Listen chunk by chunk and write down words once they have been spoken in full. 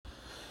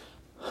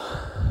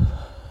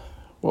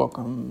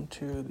Welcome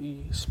to the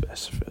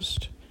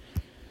Specifist.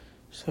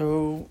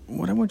 So,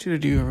 what I want you to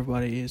do,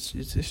 everybody, is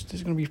this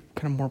is going to be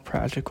kind of more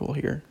practical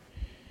here.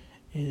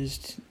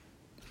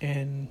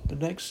 In the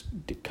next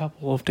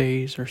couple of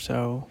days or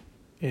so,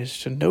 is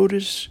to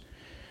notice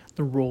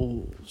the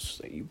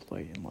roles that you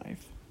play in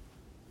life.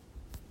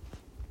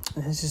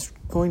 And this is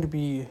going to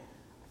be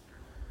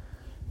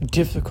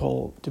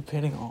difficult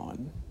depending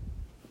on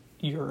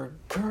your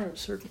current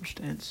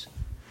circumstance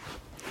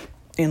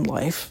in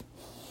life.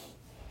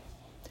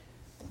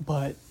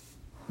 But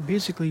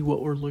basically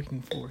what we're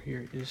looking for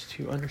here is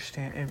to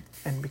understand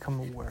and become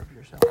aware of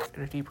yourself at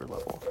a deeper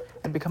level.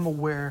 And become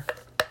aware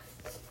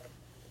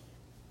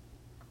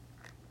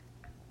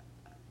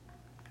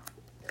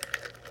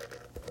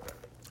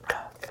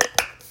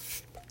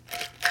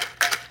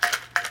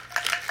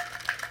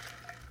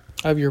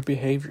of your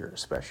behavior,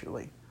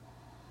 especially.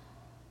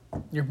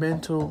 Your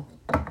mental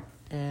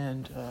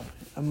and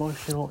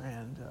emotional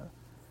and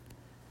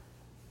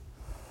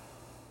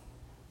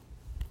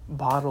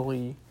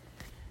bodily,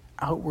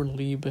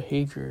 outwardly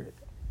behavior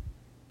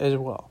as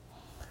well.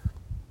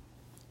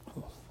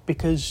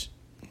 Because,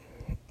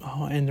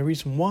 and the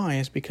reason why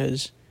is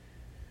because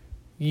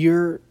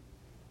your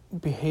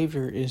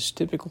behavior is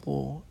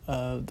typical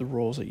of the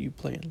roles that you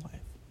play in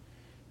life.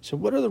 So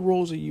what are the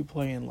roles that you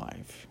play in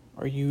life?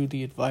 Are you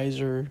the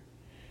advisor?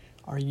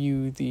 Are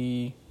you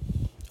the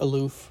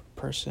aloof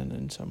person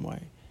in some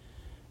way?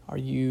 Are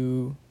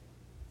you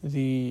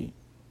the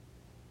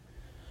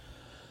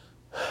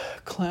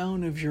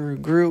clown of your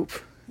group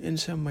in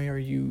some way? Are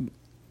you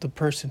the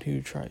person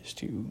who tries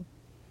to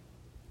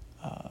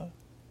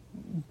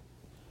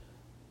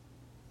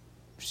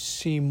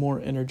seem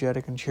more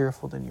energetic and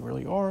cheerful than you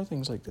really are?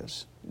 Things like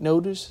this.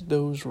 Notice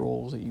those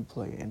roles that you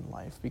play in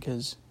life,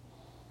 because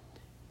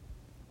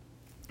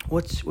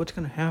what's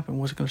going to happen?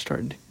 What you're going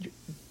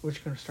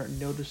to start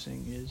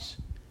noticing is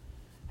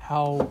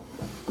how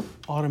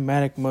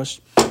automatic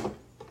most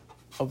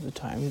of the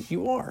time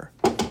you are.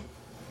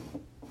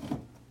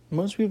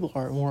 Most people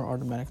are more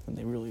automatic than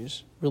they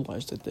realize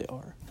that they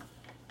are.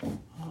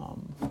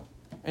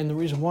 And the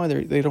reason why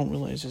they don't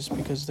realize is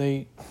because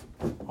they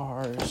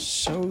are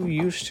so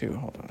used to...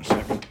 Hold on a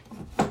second.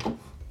 I don't know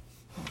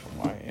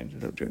why I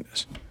ended up doing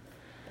this.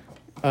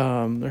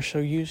 They're so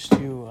used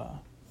to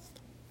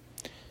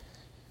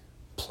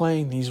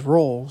playing these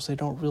roles, they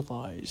don't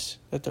realize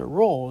that they're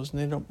roles, and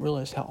they don't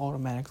realize how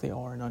automatic they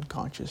are and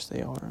unconscious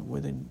they are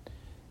within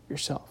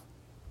yourself.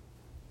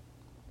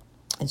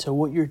 And so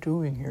what you're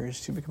doing here is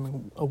to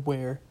become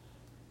aware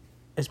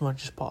as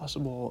much as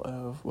possible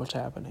of what's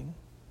happening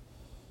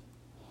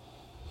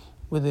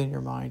within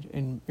your mind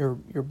and your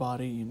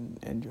body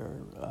and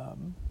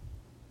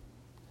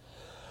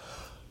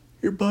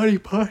your body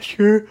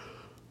posture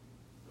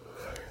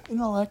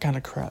and all that kind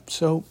of crap.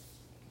 So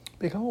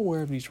become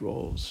aware of these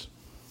roles.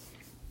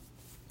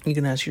 You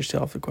can ask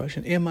yourself the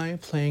question, am I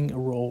playing a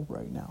role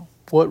right now?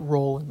 What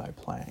role am I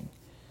playing?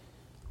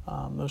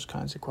 Those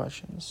kinds of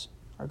questions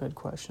are good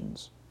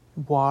questions.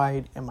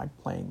 Why am I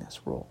playing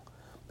this role?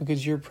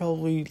 Because you're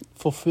probably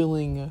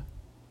fulfilling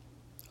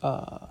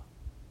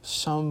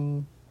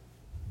some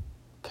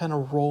kind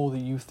of role that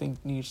you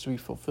think needs to be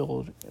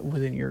fulfilled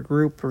within your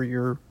group or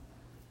your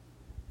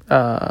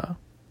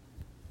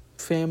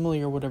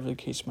family or whatever the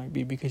case might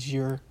be, because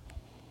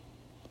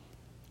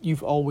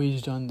you've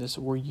always done this,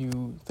 or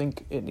you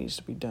think it needs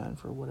to be done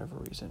for whatever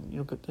reason.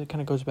 It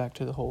kind of goes back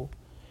to the whole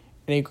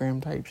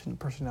Enneagram types and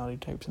personality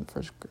types in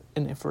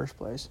the first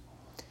place.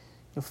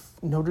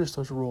 Notice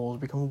those roles,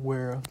 become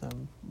aware of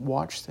them,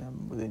 watch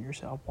them within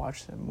yourself,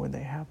 watch them when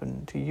they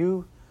happen to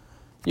you.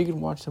 You can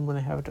watch them when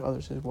they happen to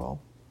others as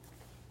well,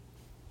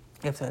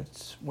 if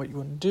that's what you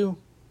want to do.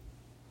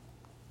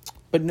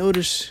 But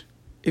notice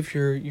if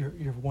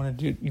you want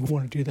to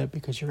do that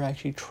because you're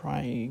actually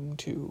trying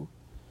to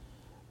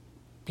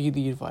be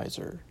the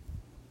advisor.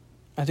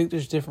 I think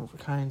there's different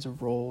kinds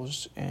of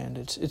roles, and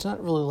it's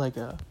not really like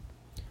a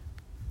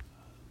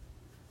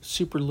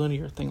super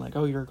linear thing, like,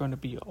 oh, you're going to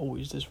be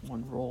always this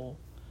one role.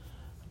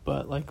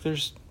 But like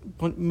there's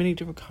many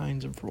different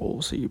kinds of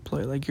roles that you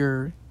play. Like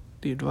you're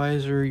the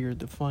advisor, you're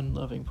the fun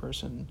loving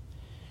person,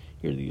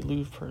 you're the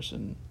aloof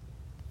person,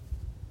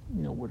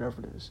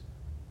 whatever it is.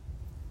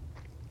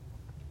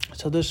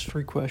 So there's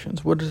 3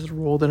 questions. What is the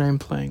role that I'm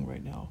playing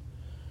right now?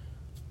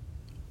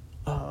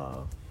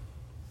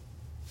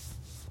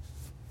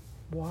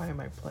 Why am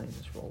I playing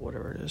this role,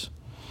 whatever it is?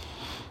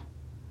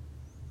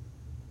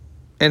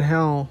 And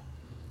how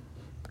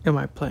am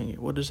I playing it?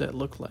 What does that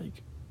look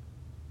like?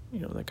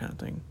 That kind of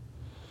thing.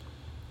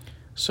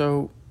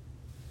 So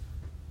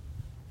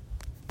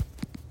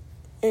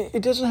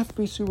it doesn't have to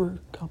be super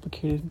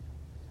complicated.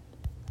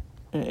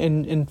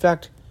 And in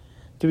fact,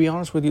 to be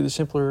honest with you, the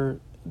simpler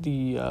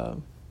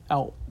the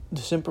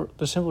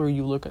simpler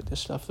you look at this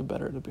stuff, the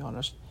better, to be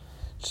honest.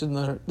 This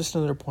is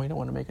another point I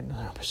want to make in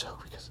another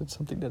episode, because it's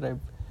something that I've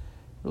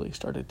really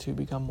started to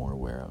become more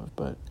aware of.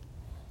 But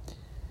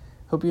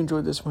hope you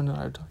enjoyed this one, and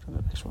I'll talk to you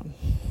in the next one,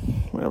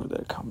 whenever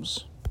that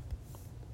comes.